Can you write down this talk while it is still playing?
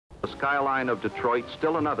skyline of Detroit,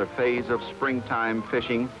 still another phase of springtime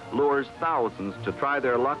fishing lures thousands to try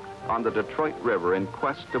their luck on the Detroit River in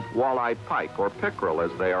quest of walleye pike, or pickerel as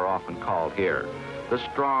they are often called here. The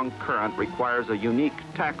strong current requires a unique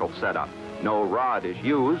tackle setup. No rod is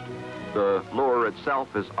used. The lure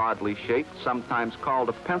itself is oddly shaped, sometimes called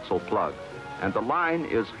a pencil plug, and the line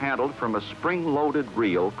is handled from a spring-loaded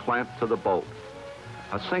reel clamped to the boat.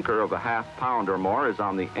 A sinker of a half-pound or more is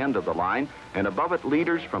on the end of the line, and above it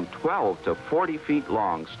leaders from 12 to 40 feet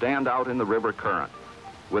long stand out in the river current.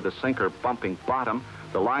 With the sinker bumping bottom,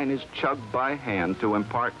 the line is chugged by hand to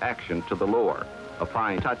impart action to the lure. A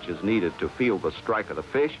fine touch is needed to feel the strike of the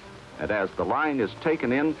fish, and as the line is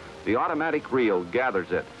taken in, the automatic reel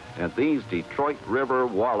gathers it, and these Detroit River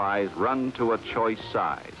walleyes run to a choice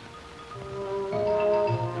size.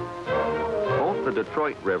 Both the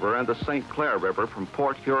Detroit River and the St. Clair River from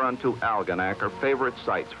Port Huron to Algonac are favorite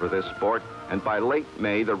sites for this sport, and by late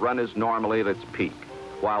May, the run is normally at its peak.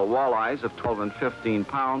 While walleyes of 12 and 15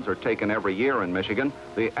 pounds are taken every year in Michigan,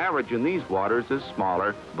 the average in these waters is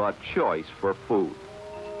smaller, but choice for food.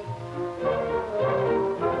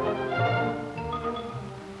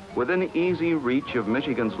 Within easy reach of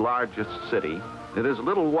Michigan's largest city, it is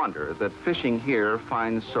little wonder that fishing here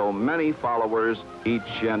finds so many followers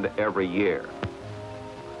each and every year.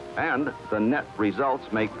 And the net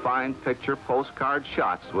results make fine picture postcard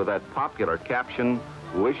shots with that popular caption,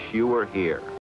 "Wish you were here."